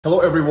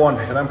Hello everyone,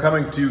 and I'm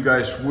coming to you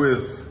guys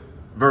with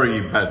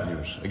very bad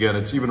news. Again,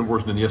 it's even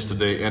worse than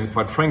yesterday, and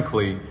quite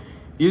frankly,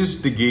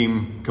 is the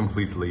game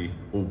completely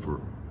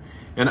over?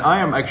 And I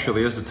am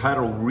actually, as the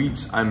title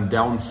reads, I'm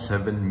down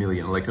 7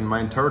 million. Like in my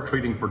entire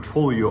trading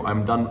portfolio,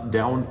 I'm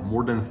down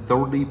more than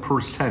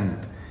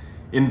 30%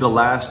 in the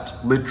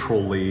last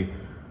literally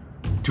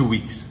 2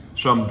 weeks.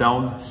 So I'm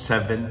down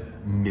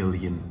 $7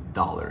 million.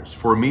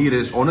 For me, it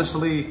is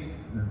honestly,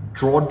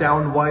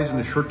 drawdown wise in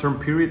the short-term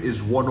period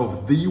is one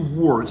of the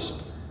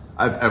worst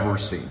I've ever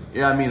seen.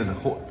 Yeah, I mean,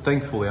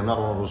 thankfully I'm not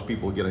one of those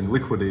people getting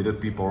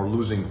liquidated. People are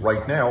losing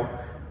right now.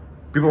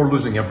 People are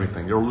losing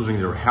everything. They're losing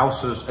their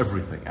houses,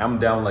 everything. I'm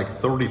down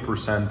like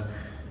 30%,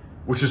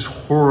 which is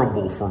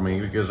horrible for me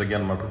because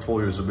again, my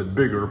portfolio is a bit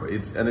bigger, but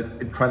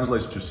it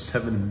translates to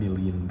 7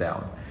 million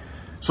down.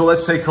 So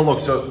let's take a look.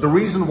 So the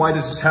reason why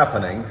this is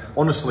happening,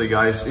 honestly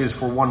guys, is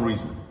for one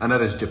reason, and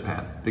that is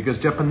Japan. Because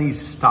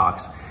Japanese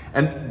stocks,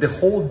 and the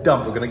whole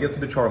dump, we're gonna get to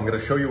the chart, I'm gonna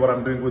show you what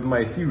I'm doing with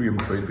my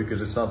Ethereum trade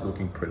because it's not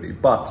looking pretty.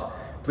 But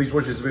please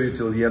watch this video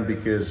till the end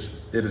because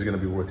it is gonna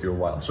be worth your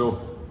while.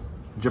 So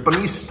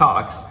Japanese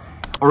stocks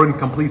are in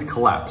complete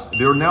collapse.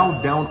 They're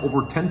now down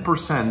over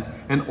 10%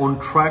 and on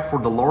track for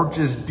the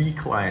largest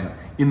decline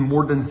in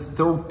more than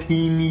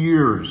 13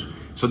 years.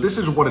 So this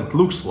is what it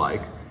looks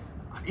like.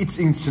 It's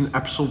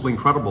absolutely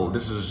incredible.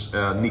 This is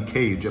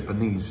Nikkei,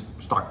 Japanese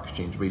stock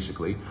exchange,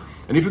 basically.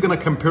 And if you're gonna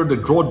compare the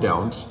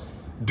drawdowns,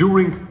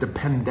 during the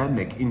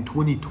pandemic in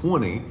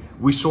 2020,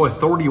 we saw a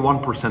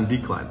 31%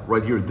 decline,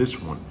 right here,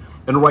 this one.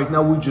 And right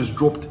now we just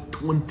dropped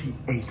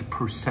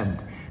 28%,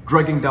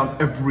 dragging down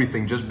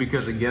everything just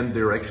because, again,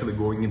 they're actually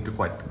going into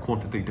quite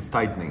quantitative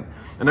tightening.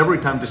 And every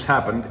time this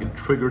happened, it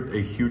triggered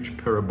a huge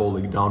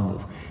parabolic down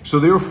move. So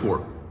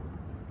therefore,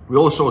 we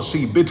also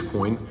see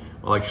Bitcoin.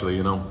 Well, actually,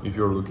 you know, if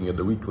you're looking at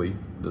the weekly,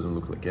 it doesn't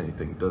look like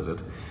anything, does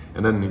it?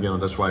 And then, you know,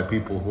 that's why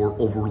people who are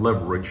over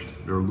leveraged,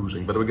 they're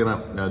losing. But we're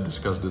gonna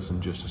discuss this in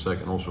just a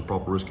second. Also,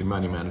 proper risk and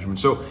money management.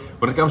 So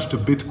when it comes to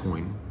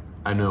Bitcoin,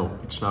 I know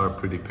it's not a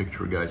pretty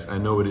picture, guys. I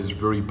know it is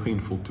very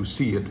painful to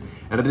see it.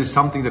 And it is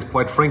something that,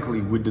 quite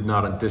frankly, we did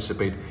not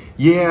anticipate.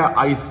 Yeah,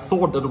 I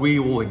thought that we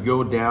will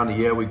go down.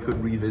 Yeah, we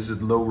could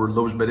revisit lower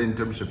lows. But in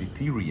terms of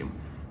Ethereum,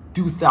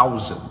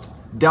 2,000,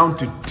 down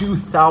to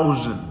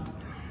 2,000.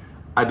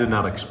 I did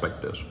not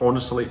expect this.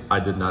 Honestly,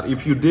 I did not.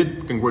 If you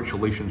did,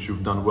 congratulations,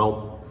 you've done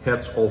well.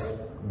 Hats off,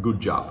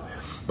 good job.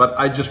 But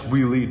I just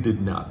really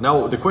did not.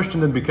 Now, the question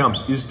then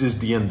becomes, is this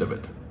the end of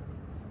it?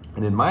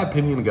 And in my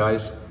opinion,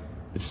 guys,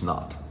 it's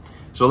not.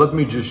 So let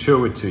me just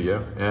show it to you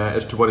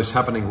as to what is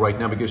happening right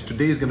now, because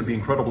today is going to be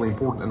incredibly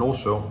important. And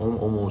also,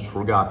 almost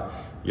forgot,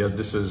 yeah,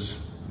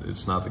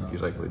 it's not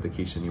exactly the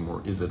case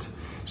anymore, is it?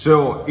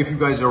 So if you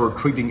guys are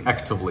trading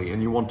actively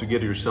and you want to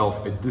get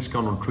yourself a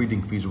discount on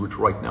trading fees, which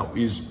right now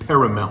is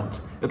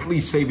paramount, at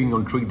least saving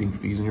on trading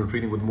fees, and you're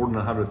trading with more than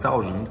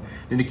 100,000,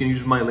 then you can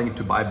use my link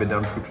to buy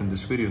down description in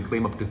this video and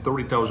claim up to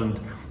 30,000.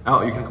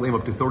 You can claim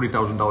up to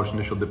 $30,000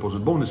 initial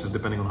deposit bonuses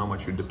depending on how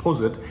much you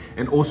deposit,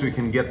 and also you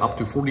can get up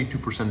to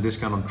 42%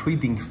 discount on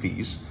trading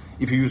fees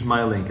if you use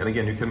my link. And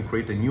again, you can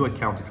create a new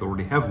account if you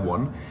already have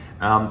one,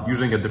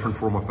 using a different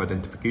form of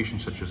identification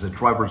such as a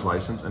driver's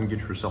license, and get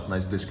yourself a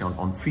nice discount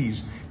on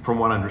fees. From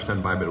what I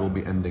understand, Bybit will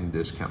be ending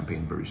this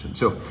campaign very soon.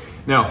 So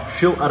now,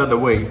 chill out of the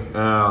way,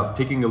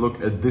 taking a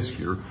look at this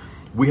here,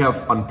 we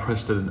have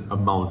unprecedented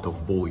amount of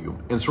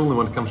volume. And certainly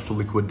when it comes to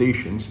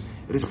liquidations,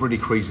 it is pretty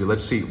crazy.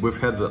 Let's see,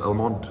 we've had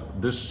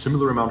this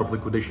similar amount of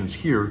liquidations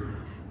here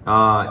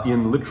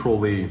in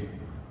literally,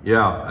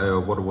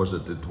 what was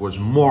it? It was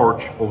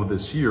March of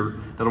this year.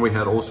 Then we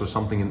had also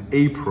something in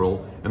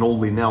April, and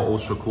only now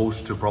also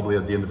close to, probably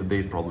at the end of the day,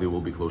 it probably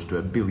will be close to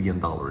 $1 billion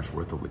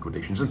worth of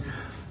liquidations. And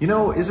you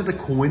know, is it a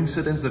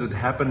coincidence that it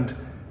happened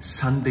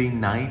Sunday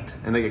night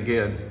and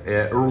again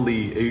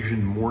early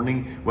Asian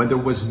morning when there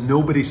was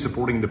nobody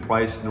supporting the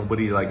price,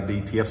 nobody, like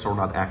the ETFs are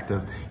not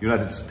active,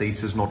 United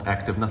States is not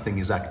active, nothing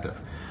is active.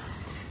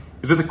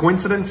 Is it a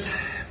coincidence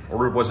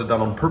or was it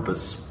done on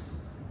purpose?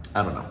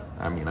 I don't know.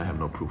 I mean, I have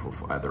no proof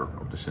of either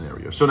of the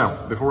scenarios. So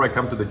now, before I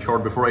come to the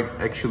chart, before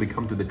I actually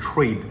come to the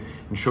trade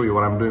and show you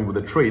what I'm doing with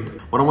the trade,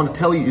 what I want to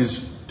tell you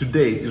is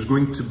today is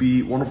going to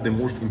be one of the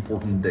most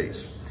important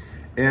days.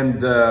 And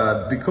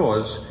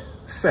because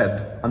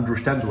Fed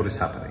understands what is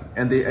happening,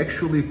 and they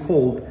actually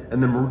called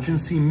an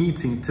emergency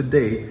meeting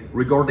today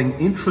regarding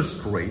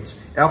interest rates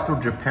after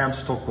Japan's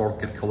stock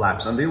market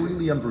collapsed. And they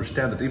really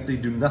understand that if they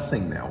do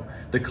nothing now,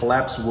 the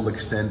collapse will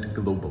extend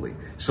globally.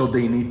 So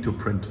they need to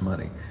print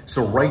money.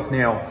 So right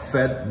now,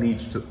 Fed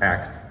needs to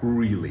act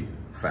really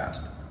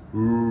fast,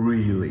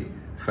 really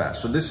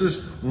fast. So this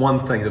is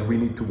one thing that we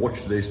need to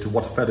watch today as to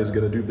what Fed is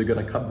going to do. If they're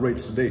going to cut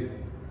rates today,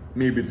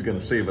 maybe it's going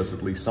to save us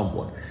at least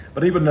somewhat.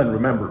 But even then,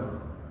 remember,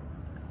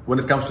 when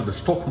it comes to the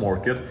stock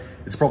market,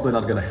 it's probably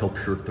not going to help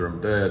short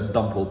term. The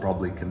dump will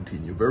probably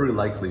continue. Very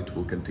likely it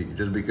will continue,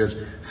 just because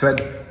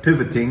Fed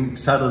pivoting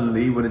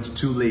suddenly when it's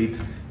too late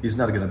is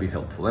not going to be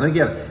helpful. And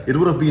again, it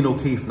would have been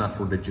okay if not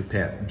for the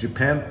Japan.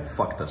 Japan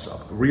fucked us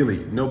up.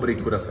 Really, nobody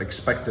could have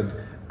expected,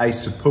 I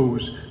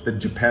suppose, that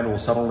Japan will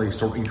suddenly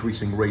start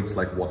increasing rates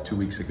like, what, 2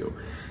 weeks ago.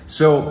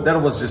 So that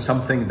was just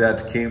something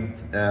that came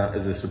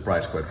as a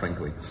surprise, quite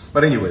frankly.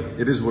 But anyway,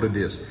 it is what it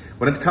is.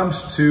 When it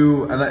comes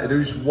to, and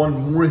there's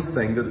one more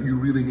thing that you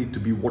really need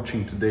to be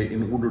watching today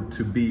in order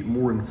to be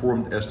more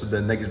informed as to the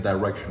next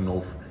direction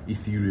of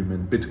Ethereum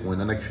and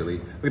Bitcoin. And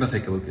actually, we're gonna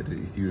take a look at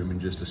Ethereum in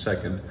just a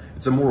second.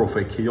 It's a more of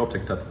a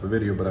chaotic type of a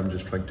video, but I'm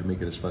just trying to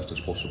make it as fast as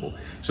possible.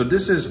 So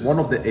this is one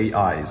of the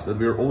AIs that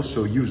we're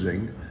also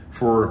using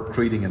for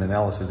trading and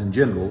analysis in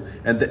general.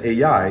 And the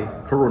AI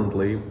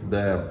currently,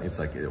 it's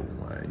like a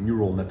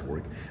neural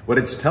network. What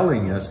it's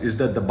telling us is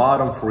that the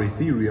bottom for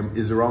Ethereum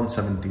is around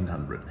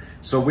 1700.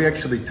 So we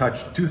actually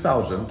touched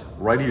 2000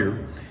 right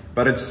here,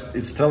 but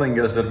it's telling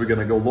us that we're going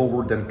to go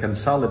lower, then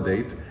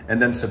consolidate,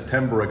 and then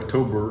September,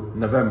 October,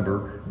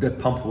 November, the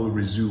pump will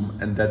resume,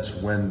 and that's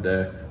when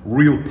the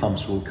real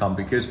pumps will come.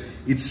 Because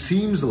it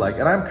seems like,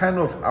 and I'm kind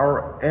of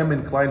am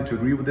inclined to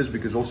agree with this,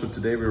 because also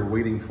today we're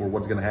waiting for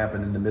what's going to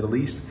happen in the Middle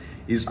East.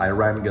 Is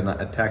Iran going to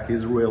attack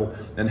Israel,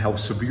 and how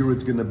severe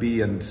it's going to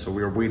be? And so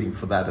we are waiting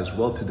for that as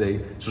well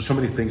today. So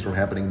many things are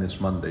happening this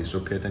Monday, so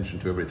pay attention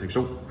to everything.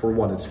 So for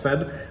one, it's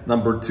Fed.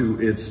 Number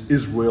two, it's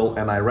Israel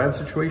and Iran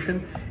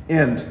situation.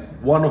 And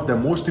one of the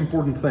most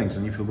important things,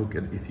 and if you look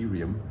at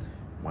Ethereum,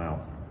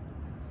 wow,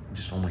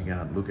 just, oh my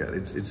God, look at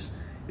it.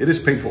 It is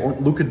painful.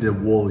 Look at the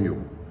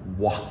volume.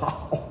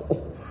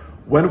 Wow.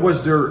 When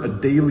was there a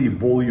daily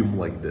volume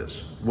like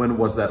this? When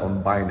was that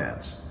on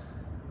Binance?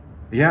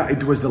 Yeah,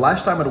 it was the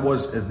last time it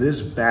was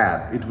this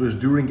bad. It was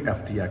during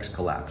FTX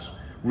collapse.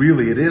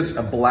 Really, it is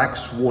a black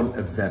swan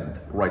event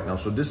right now.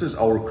 So this is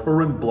our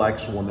current black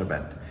swan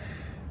event,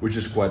 which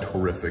is quite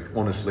horrific,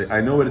 honestly.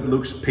 I know it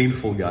looks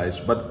painful, guys,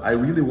 but I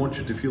really want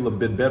you to feel a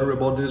bit better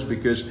about this,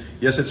 because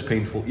yes, it's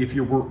painful. If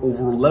you were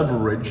over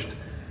leveraged,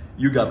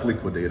 you got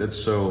liquidated.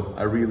 So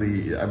I'm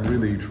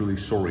really truly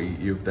sorry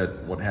if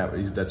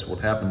that's what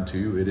happened to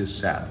you. It is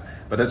sad,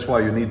 but that's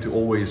why you need to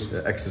always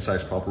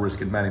exercise proper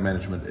risk and money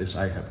management, as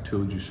I have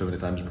told you so many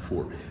times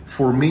before.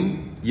 For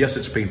me, yes,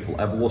 it's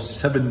painful. I've lost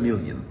 7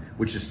 million,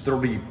 which is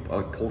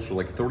close to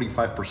like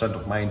 35%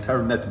 of my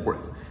entire net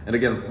worth. And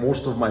again,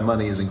 most of my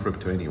money is in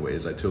crypto anyway.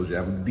 As I told you,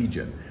 I'm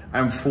degen.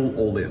 I'm full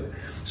all in.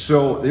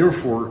 So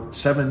therefore,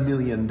 7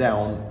 million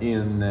down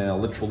in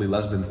literally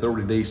less than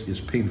 30 days is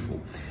painful.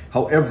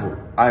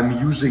 However, I'm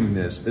using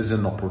this as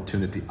an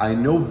opportunity. I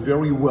know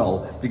very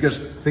well, because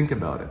think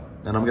about it.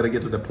 And I'm gonna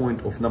get to the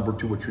point of number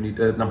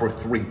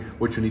three,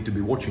 what you need to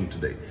be watching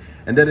today.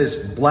 And that is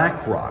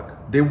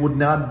BlackRock. They would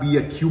not be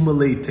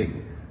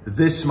accumulating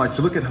this much.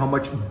 Look at how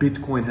much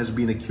Bitcoin has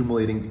been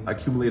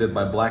accumulated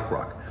by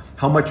BlackRock.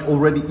 How much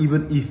already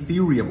even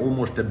Ethereum,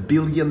 almost $1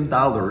 billion.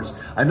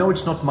 I know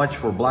it's not much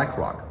for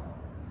BlackRock,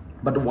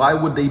 but why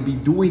would they be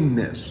doing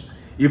this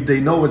if they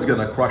know it's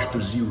gonna crush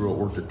to 0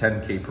 or to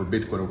 10K per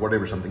Bitcoin or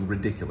whatever, something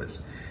ridiculous?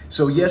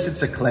 So yes,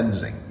 it's a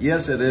cleansing.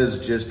 Yes, it is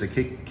just a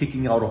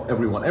kicking out of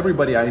everyone.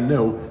 Everybody I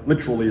know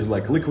literally is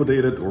like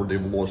liquidated, or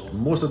they've lost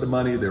most of the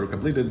money. They're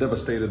completely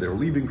devastated. They're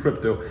leaving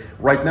crypto.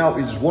 Right now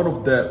is one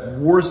of the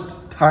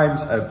worst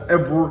times I've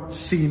ever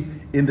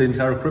seen in the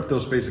entire crypto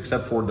space,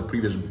 except for the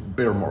previous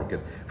bear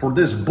market. For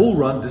this bull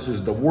run, this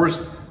is the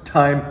worst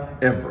time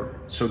ever.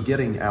 So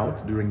getting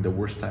out during the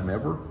worst time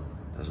ever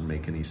doesn't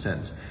make any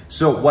sense.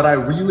 So what I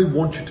really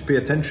want you to pay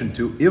attention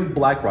to, if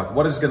BlackRock,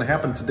 what is going to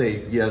happen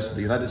today? Yes,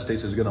 the United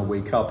States is going to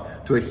wake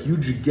up to a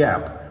huge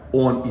gap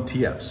on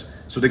ETFs.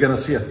 So they're going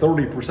to see a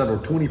 30% or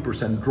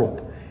 20%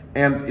 drop,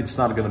 and it's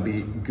not going to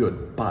be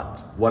good. But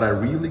what I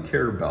really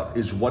care about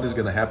is what is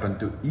going to happen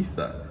to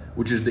Ether,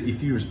 which is the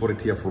Ethereum spot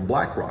ETF for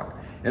BlackRock,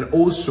 and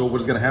also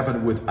what's going to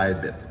happen with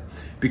IBIT.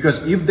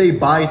 Because if they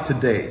buy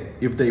today,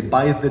 if they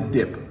buy the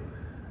dip,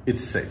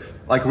 it's safe.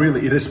 Like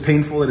really, it is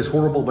painful, it is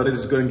horrible, but it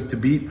is going to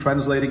be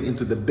translating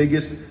into the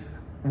biggest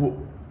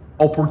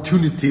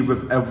opportunity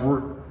we've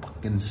ever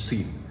fucking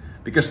seen.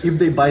 Because if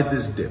they buy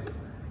this dip,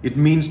 it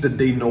means that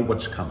they know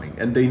what's coming,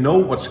 and they know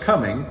what's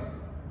coming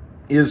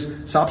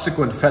is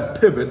subsequent Fed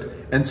pivot,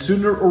 and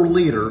sooner or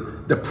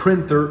later the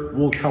printer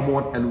will come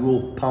on and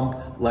will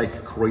pump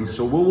like crazy.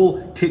 So we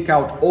will kick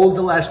out all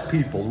the last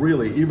people.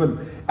 Really,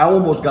 even I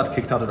almost got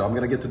kicked out of it. I'm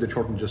gonna get to the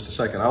chart in just a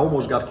second. I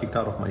almost got kicked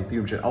out of my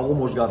Ethereum chain. I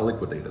almost got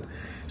liquidated.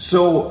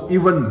 So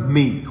even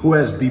me, who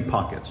has deep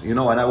pockets, you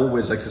know, and I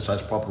always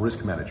exercise proper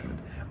risk management,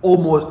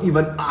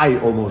 even I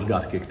almost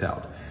got kicked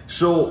out.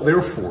 So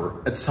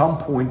therefore, at some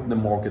point, the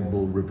market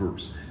will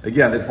reverse.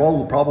 Again, it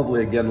will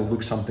probably again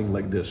look something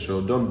like this. So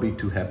don't be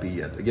too happy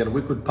yet. Again,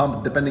 we could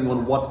pump depending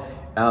on what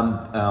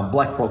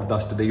BlackRock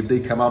does today. If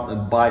they come out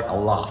and buy a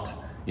lot,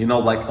 you know,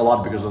 like a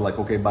lot, because they're like,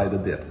 okay, buy the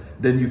dip,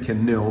 then you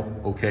can know,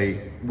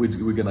 okay,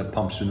 we're gonna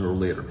pump sooner or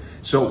later.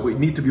 So we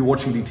need to be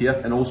watching the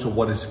ETF, and also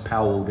what is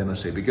Powell gonna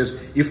say, because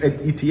if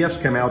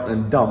ETFs come out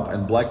and dump,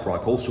 and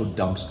BlackRock also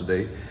dumps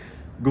today,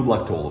 good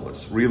luck to all of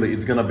us. Really,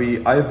 it's gonna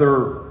be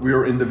either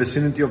we're in the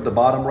vicinity of the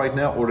bottom right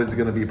now, or it's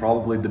gonna be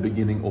probably the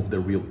beginning of the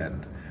real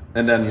end.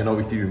 And then, you know,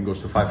 Ethereum goes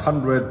to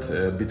 500,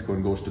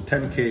 Bitcoin goes to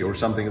 10K or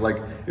something. Like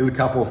Il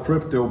Capo of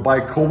crypto, by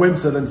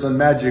coincidence and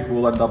magic,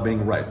 will end up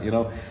being right, you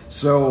know?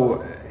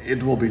 So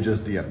it will be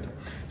just the end.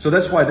 So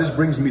that's why this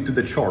brings me to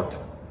the chart.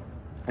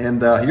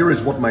 And here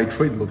is what my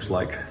trade looks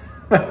like.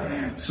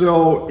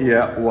 So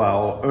yeah,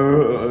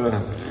 wow,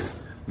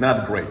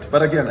 not great.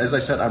 But again, as I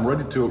said, I'm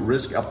ready to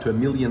risk up to $1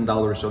 million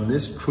on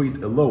this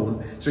trade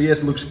alone. So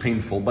yes, it looks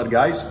painful, but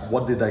guys,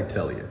 what did I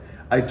tell you?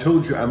 I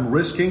told you I'm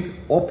risking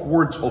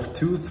upwards of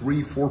 2,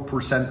 3,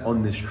 4%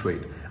 on this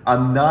trade.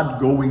 I'm not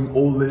going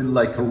all in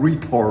like a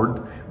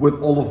retard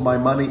with all of my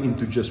money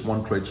into just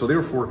one trade. So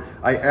therefore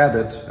I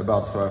added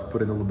about, so I've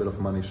put in a little bit of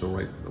money. So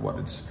right, what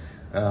it's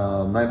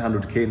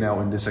 900K now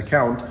in this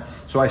account.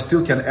 So I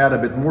still can add a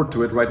bit more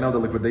to it. Right now the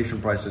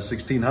liquidation price is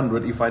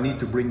 1600. If I need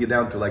to bring it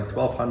down to like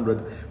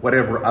 1200,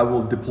 whatever, I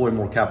will deploy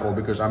more capital,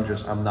 because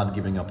I'm not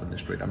giving up on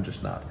this trade. I'm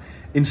just not.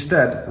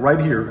 Instead, right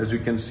here, as you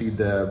can see,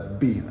 the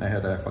B,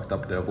 I fucked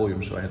up the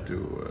volume, so I had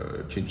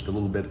to change it a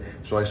little bit.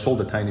 So I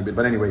sold a tiny bit,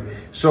 but anyway.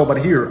 So,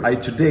 but here,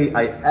 today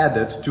I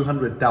added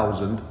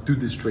 200,000 to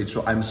this trade,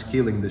 so I'm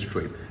scaling this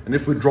trade. And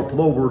if we drop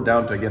lower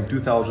down to again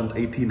 2,000,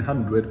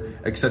 1,800,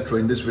 etc.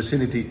 in this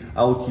vicinity,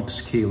 I'll keep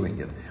scaling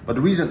it. But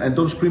the reason, and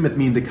don't scream at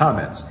me in the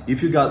comments,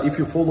 if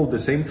you follow the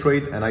same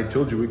trade, and I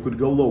told you we could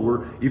go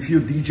lower, if you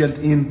degent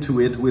into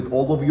it with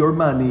all of your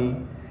money,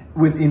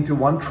 into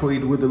one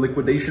trade with a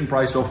liquidation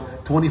price of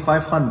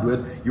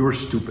 2,500, you're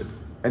stupid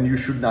and you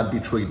should not be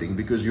trading,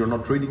 because you're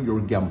not trading,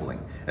 you're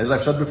gambling. As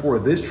I've said before,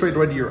 this trade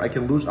right here, I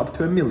can lose up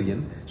to $1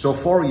 million. So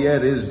far, yeah,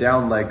 it is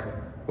down like,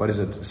 what is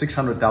it,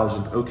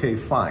 600,000, okay,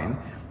 fine.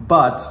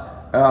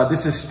 But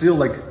this is still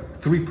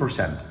like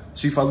 3%.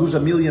 So if I lose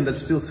 $1 million,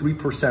 that's still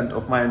 3%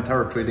 of my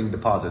entire trading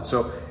deposit.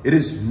 So it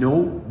is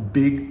no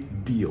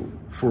big deal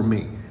for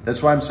me.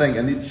 That's why I'm saying,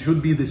 and it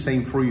should be the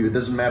same for you. It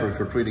doesn't matter if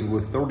you're trading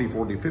with 30,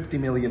 40, 50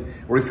 million,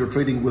 or if you're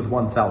trading with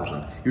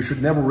 1,000. You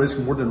should never risk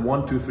more than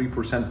 1, 2,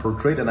 3% per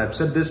trade. And I've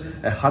said this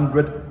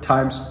 100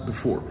 times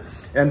before.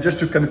 And just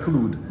to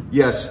conclude,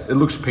 yes, it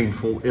looks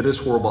painful. It is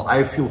horrible.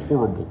 I feel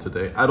horrible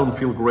today. I don't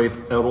feel great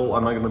at all.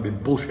 I'm not going to be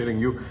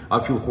bullshitting you. I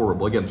feel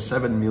horrible. Again,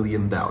 7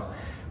 million down.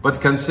 But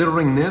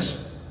considering this,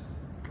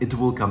 it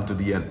will come to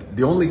the end.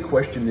 The only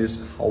question is,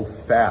 how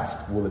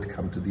fast will it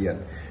come to the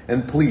end?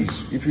 And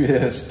please, if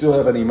you still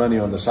have any money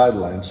on the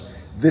sidelines,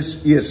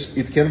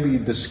 it can be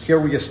the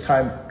scariest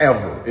time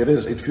ever.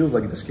 It feels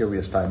like the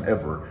scariest time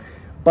ever.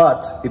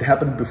 But it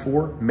happened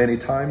before many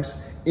times,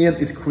 and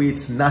it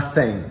creates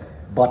nothing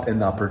but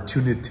an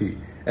opportunity.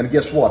 And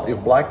guess what?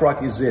 If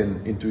BlackRock is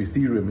into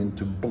Ethereum,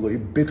 into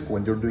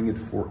Bitcoin, they're doing it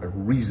for a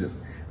reason.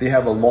 They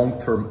have a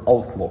long-term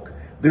outlook.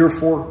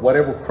 Therefore,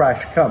 whatever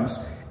crash comes,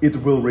 it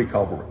will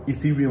recover.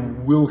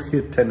 Ethereum will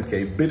hit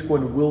 10K.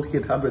 Bitcoin will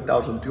hit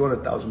 100,000,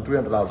 200,000,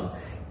 300,000.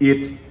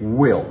 It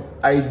will.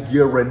 I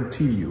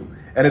guarantee you.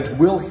 And it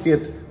will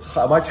hit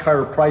much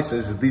higher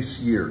prices this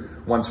year.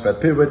 Once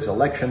Fed pivots,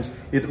 elections,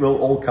 it will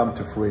all come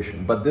to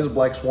fruition. But this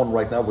black swan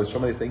right now, with so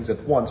many things at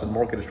once, and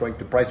market is trying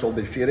to price all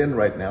this shit in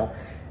right now,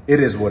 it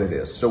is what it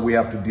is. So we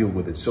have to deal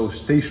with it. So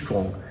stay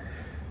strong,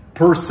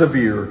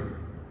 persevere,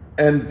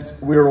 and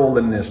we're all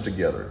in this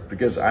together,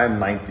 because I'm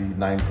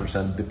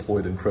 99%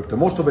 deployed in crypto.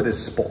 Most of it is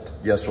spot,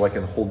 yes, so I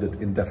can hold it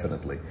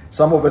indefinitely.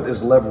 Some of it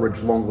is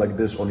leverage long like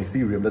this on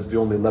Ethereum. That's the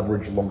only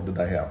leverage long that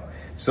I have.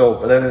 So,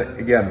 but then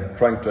again,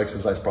 trying to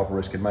exercise proper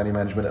risk and money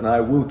management, and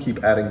I will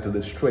keep adding to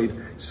this trade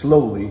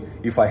slowly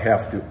if I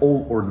have to,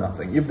 all or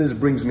nothing. If this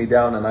brings me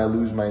down and I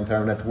lose my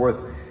entire net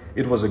worth,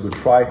 it was a good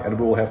try, and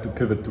we will have to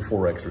pivot to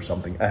Forex or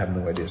something. I have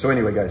no idea. So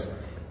anyway, guys,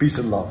 peace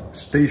and love.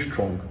 Stay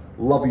strong.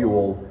 Love you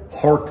all.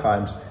 Hard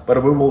times,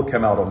 but we will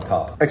come out on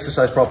top.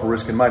 Exercise proper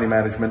risk and money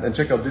management, and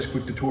check out this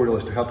quick tutorial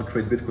as to how to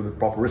trade Bitcoin with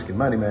proper risk and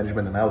money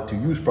management, and how to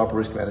use proper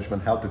risk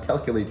management, how to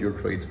calculate your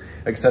trades,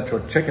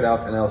 etc. Check it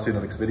out, and I'll see you in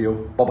the next video.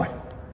 Bye-bye.